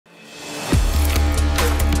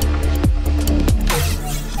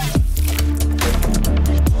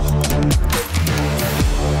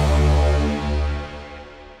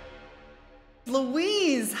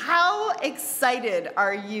excited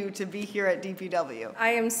are you to be here at DPW?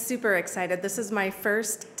 I am super excited. This is my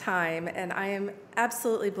first time, and I am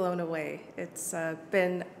absolutely blown away. It's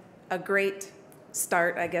been a great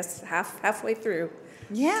start, I guess, halfway through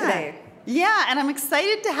today. Yeah, and I'm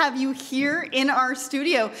excited to have you here in our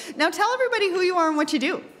studio. Now tell everybody who you are and what you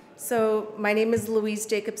do. So my name is Louise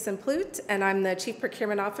Jacobsen Plutt, and I'm the Chief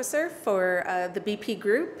Procurement Officer for the BP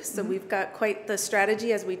Group. So we've got quite the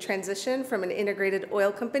strategy as we transition from an integrated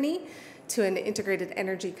oil company to an integrated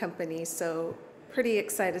energy company. So pretty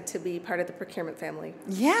excited to be part of the procurement family.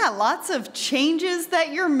 Yeah, lots of changes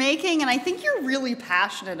that you're making, and I think you're really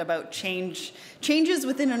passionate about changes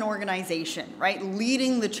within an organization, right?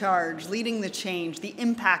 Leading the charge, leading the change, the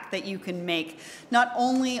impact that you can make, not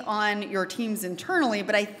only on your teams internally,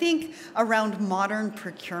 but I think around modern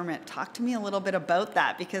procurement. Talk to me a little bit about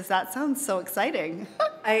that, because that sounds so exciting.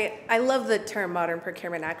 I love the term modern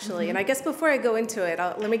procurement, actually, and I guess before I go into it,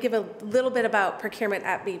 let me give a little bit about procurement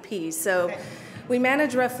at BP. So. We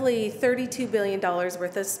manage roughly $32 billion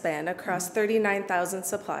worth of spend across 39,000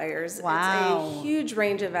 suppliers. Wow. It's a huge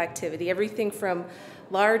range of activity, everything from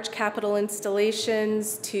large capital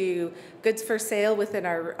installations to goods for sale within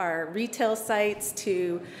our retail sites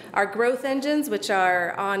to our growth engines, which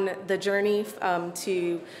are on the journey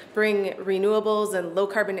to bring renewables and low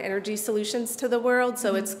carbon energy solutions to the world.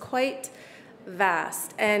 So it's quite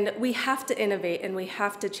vast, and we have to innovate and we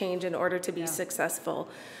have to change in order to be successful.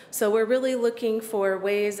 So we're really looking for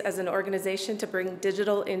ways as an organization to bring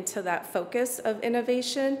digital into that focus of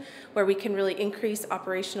innovation, where we can really increase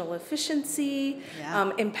operational efficiency,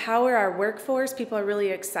 empower our workforce. People are really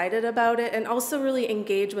excited about it, and also really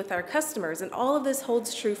engage with our customers. And all of this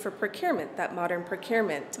holds true for procurement, that modern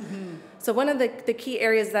procurement. So one of the key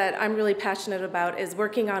areas that I'm really passionate about is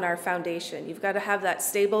working on our foundation. You've got to have that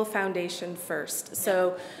stable foundation first.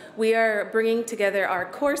 So we are bringing together our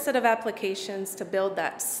core set of applications to build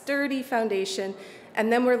that sturdy foundation,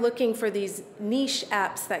 and then we're looking for these niche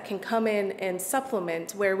apps that can come in and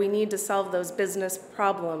supplement where we need to solve those business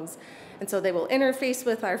problems. And so they will interface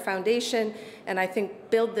with our foundation, and I think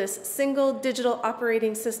build this single digital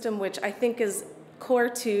operating system, which I think is core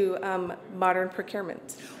to modern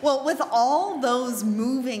procurement. Well, with all those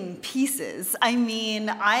moving pieces, I mean,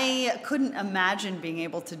 I couldn't imagine being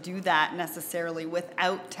able to do that necessarily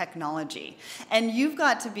without technology. And you've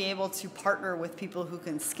got to be able to partner with people who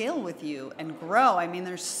can scale with you and grow. I mean,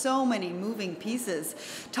 there's so many moving pieces.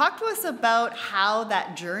 Talk to us about how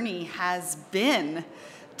that journey has been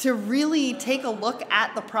to really take a look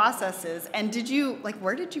at the processes. And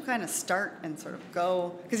where did you kind of start and sort of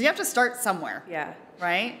go? Because you have to start somewhere. Yeah.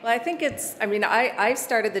 Right? Well, I think I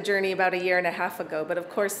started the journey about 1.5 years ago, but of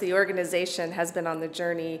course the organization has been on the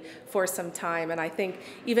journey for some time. And I think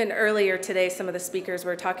even earlier today, some of the speakers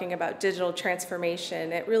were talking about digital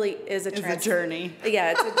transformation. It really is a journey.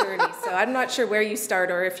 Yeah, it's a journey. So I'm not sure where you start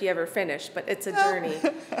or if you ever finish, but it's a journey.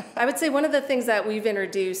 I would say one of the things that we've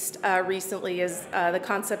introduced recently is the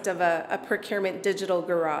concept of a procurement digital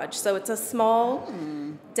garage. So it's a small,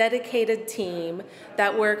 dedicated team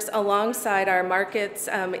that works alongside our markets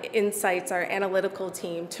insights, our analytical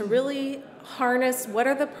team, to really harness what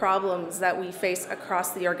are the problems that we face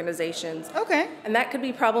across the organizations. Okay. And that could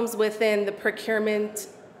be problems within the procurement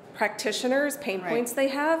practitioners, pain points they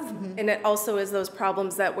have, and it also is those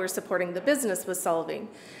problems that we're supporting the business with solving.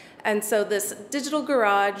 And so this digital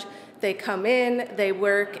garage, they come in, they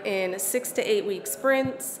work in 6 to 8 week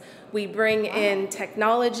sprints. We bring in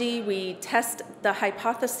technology, we test the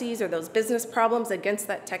hypotheses or those business problems against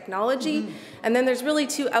that technology, and then there's really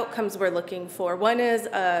 2 outcomes we're looking for. One is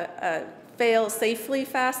a fail safely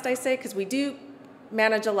fast, I say, because we do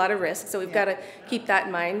manage a lot of risk, so we've got to keep that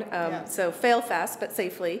in mind. So fail fast, but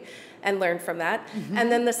safely, and learn from that.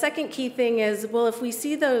 And then the second key thing is, well, if we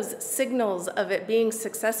see those signals of it being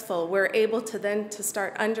successful, we're able to then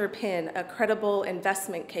start underpin a credible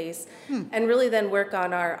investment case and really then work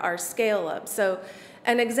on our scale up. So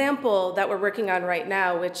an example that we're working on right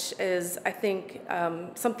now, which is, I think,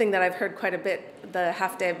 something that I've heard quite a bit the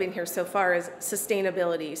half day I've been here so far, is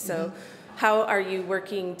sustainability. So how are you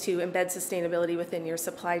working to embed sustainability within your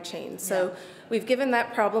supply chain? So we've given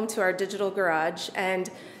that problem to our digital garage, and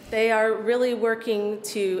they are really working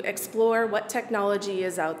to explore what technology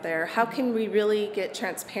is out there. How can we really get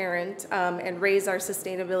transparent and raise our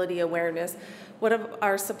sustainability awareness? What are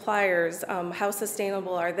our suppliers? How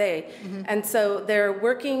sustainable are they? And so they're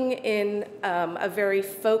working in a very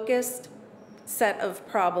focused set of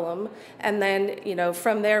problem, and then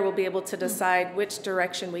from there we'll be able to decide which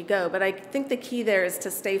direction we go. But I think the key there is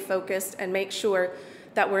to stay focused and make sure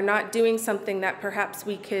that we're not doing something that perhaps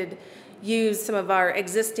we could use some of our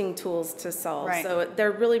existing tools to solve. Right. So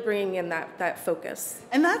they're really bringing in that focus.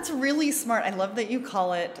 And that's really smart. I love that you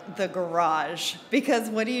call it the garage, because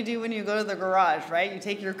what do you do when you go to the garage, right? You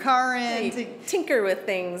take your car in. You tinker with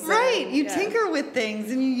things. Right, you tinker with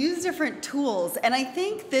things and you use different tools. And I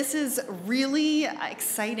think this is really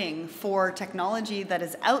exciting for technology that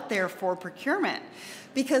is out there for procurement,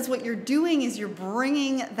 because what you're doing is you're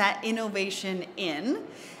bringing that innovation in,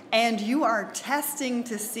 and you are testing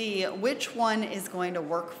to see which one is going to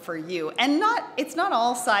work for you. And it's not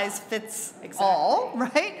all size fits all,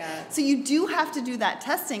 right? Yeah. So you do have to do that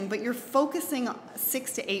testing, but you're focusing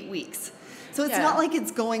 6 to 8 weeks. So it's not like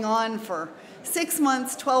it's going on for 6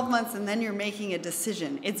 months, 12 months, and then you're making a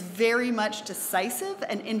decision. It's very much decisive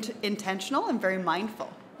and intentional and very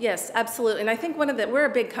mindful. Yes, absolutely. And I think we're a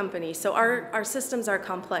big company, so our systems are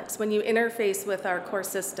complex. When you interface with our core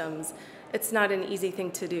systems, it's not an easy thing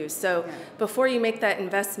to do. So before you make that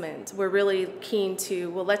investment, we're really keen to,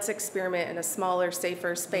 let's experiment in a smaller,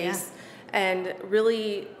 safer space. And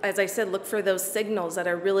really, as I said, look for those signals that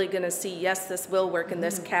are really going to see, yes, this will work in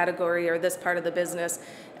this category or this part of the business,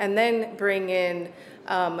 and then bring in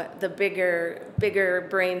the bigger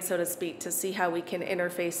brain, so to speak, to see how we can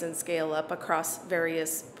interface and scale up across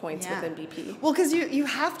various points within BP. Well, because you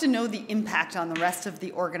have to know the impact on the rest of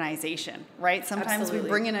the organization, right? Sometimes we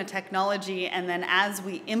bring in a technology, and then as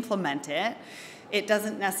we implement it, it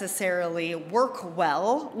doesn't necessarily work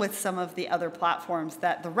well with some of the other platforms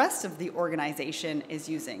that the rest of the organization is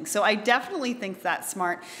using. So I definitely think that's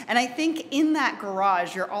smart. And I think in that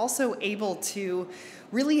garage, you're also able to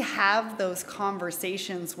really have those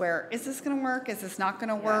conversations where, is this going to work? Is this not going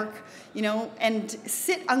to work? You know, and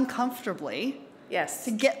sit uncomfortably. Yes.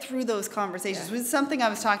 To get through those conversations, which is something I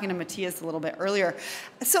was talking to Matthias a little bit earlier.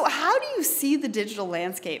 So how do you see the digital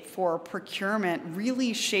landscape for procurement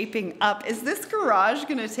really shaping up? Is this garage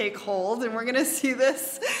going to take hold, and we're going to see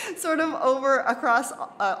this sort of across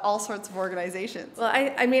all sorts of organizations? Well,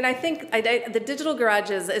 I think the digital garage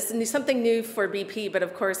is something new for BP, but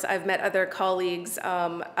of course I've met other colleagues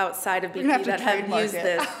outside of BP that have used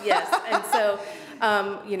this. Yes, and so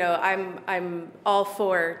I'm all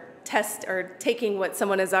for taking what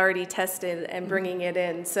someone has already tested and bringing it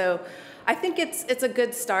in. So I think it's a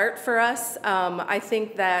good start for us. I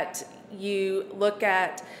think that you look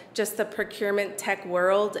at just the procurement tech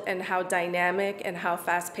world and how dynamic and how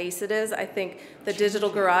fast-paced it is. I think the digital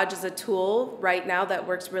garage is a tool right now that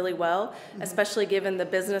works really well, especially given the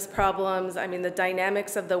business problems. I mean, the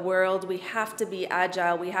dynamics of the world. We have to be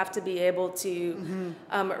agile. We have to be able to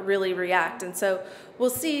really react. And so we'll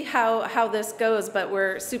see how this goes, but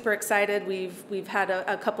we're super excited. We've had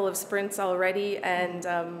a couple of sprints already, and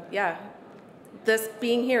this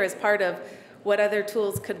being here is part of what other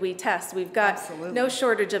tools could we test? We've got no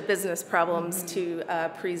shortage of business problems to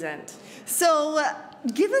present. So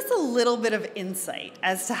give us a little bit of insight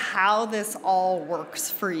as to how this all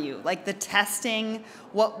works for you, like the testing,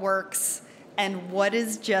 what works, and what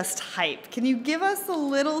is just hype. Can you give us a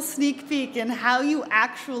little sneak peek in how you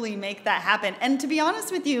actually make that happen? And to be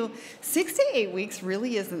honest with you, 6 to 8 weeks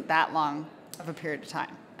really isn't that long of a period of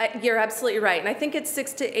time. You're absolutely right. And I think it's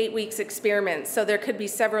 6 to 8 weeks experiments. So there could be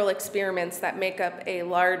several experiments that make up a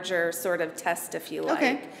larger sort of test, if you like.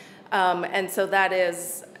 Okay. And so that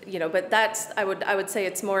is, but that's, I would say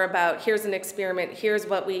it's more about, here's an experiment, here's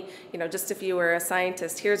what we, just if you were a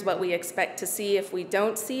scientist, here's what we expect to see. If we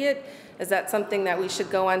don't see it, is that something that we should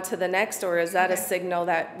go on to the next, or is that a signal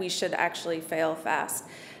that we should actually fail fast?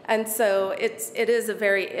 And so it is a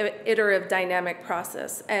very iterative, dynamic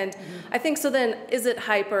process. And I think, so then, is it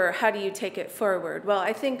hype, or how do you take it forward? Well,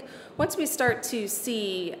 I think once we start to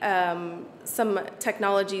see some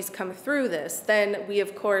technologies come through this, then we,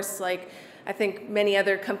 of course, like I think many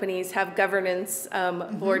other companies have governance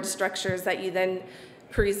board structures that you then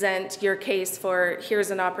present your case for.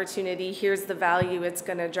 Here's an opportunity, here's the value it's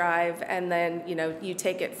going to drive, and then you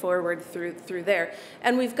take it forward through there.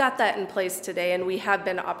 And we've got that in place today, and we have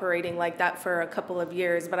been operating like that for a couple of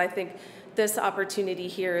years. But I think this opportunity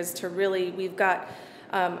here is to really, we've got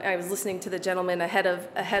I was listening to the gentleman ahead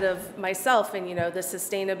of myself, and the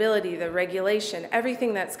sustainability, the regulation,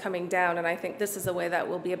 everything that's coming down, and I think this is a way that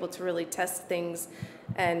we'll be able to really test things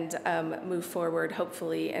and move forward,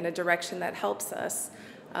 hopefully, in a direction that helps us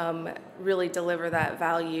really deliver that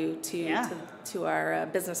value to our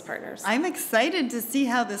business partners. I'm excited to see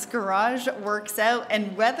how this garage works out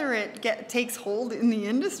and whether it takes hold in the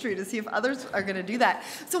industry, to see if others are going to do that.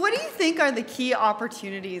 So what do you think are the key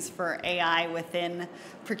opportunities for AI within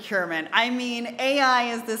procurement? I mean,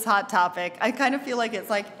 AI is this hot topic. I kind of feel like it's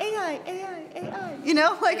like AI,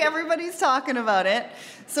 like everybody's talking about it.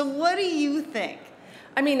 So what do you think?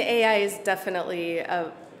 I mean, AI is definitely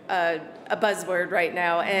a buzzword right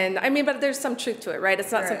now, and I mean, but there's some truth to it, right?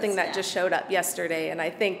 It's not something that just showed up yesterday, and I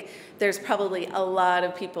think there's probably a lot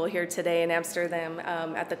of people here today in Amsterdam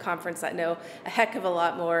at the conference that know a heck of a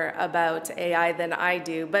lot more about AI than I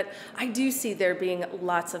do, but I do see there being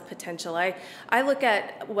lots of potential. I look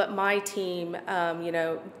at what my team,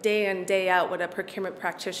 day in, day out, what a procurement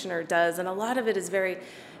practitioner does, and a lot of it is very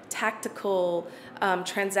tactical,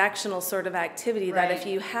 transactional sort of activity that if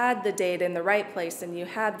you had the data in the right place and you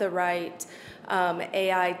had the right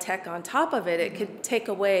AI tech on top of it, it could take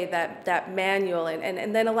away that manual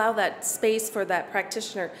and then allow that space for that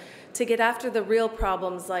practitioner to get after the real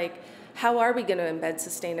problems, like how are we going to embed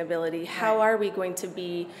sustainability? How are we going to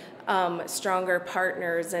be stronger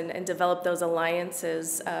partners and develop those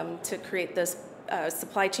alliances to create this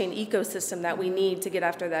supply chain ecosystem that we need to get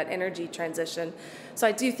after that energy transition. So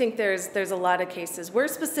I do think there's a lot of cases. We're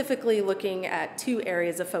specifically looking at 2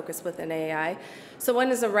 areas of focus within AI. So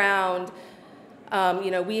one is around,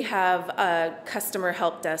 we have a customer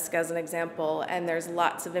help desk as an example, and there's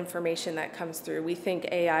lots of information that comes through. We think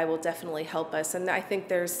AI will definitely help us, and I think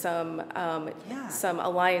there's some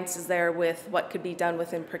alliances there with what could be done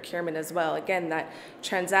within procurement as well. Again, that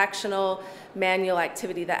transactional manual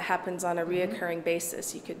activity that happens on a reoccurring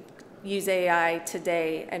basis, you could use AI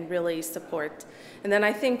today and really support. And then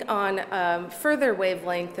I think on further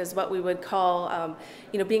wavelength is what we would call,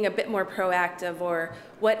 being a bit more proactive, or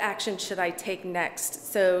what action should I take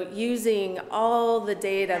next? So using all the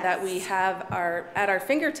data that we have at our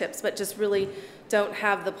fingertips, but just really don't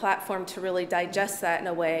have the platform to really digest that in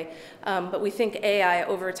a way. But we think AI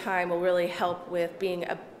over time will really help with being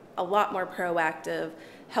a lot more proactive,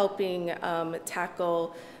 helping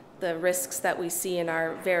tackle the risks that we see in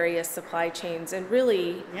our various supply chains and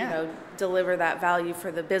really, deliver that value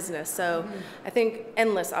for the business. So I think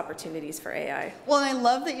endless opportunities for AI. Well, and I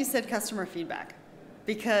love that you said customer feedback,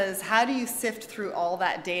 because how do you sift through all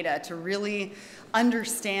that data to really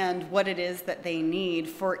understand what it is that they need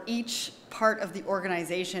for each part of the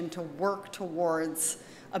organization to work towards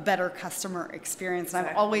a better customer experience? Exactly.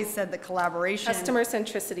 And I've always said that collaboration... Customer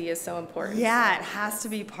centricity is so important. Yeah, it has to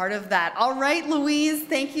be part of that. All right, Louise,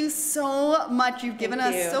 thank you so much. You've given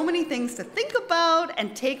us so many things to think about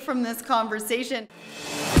and take from this conversation.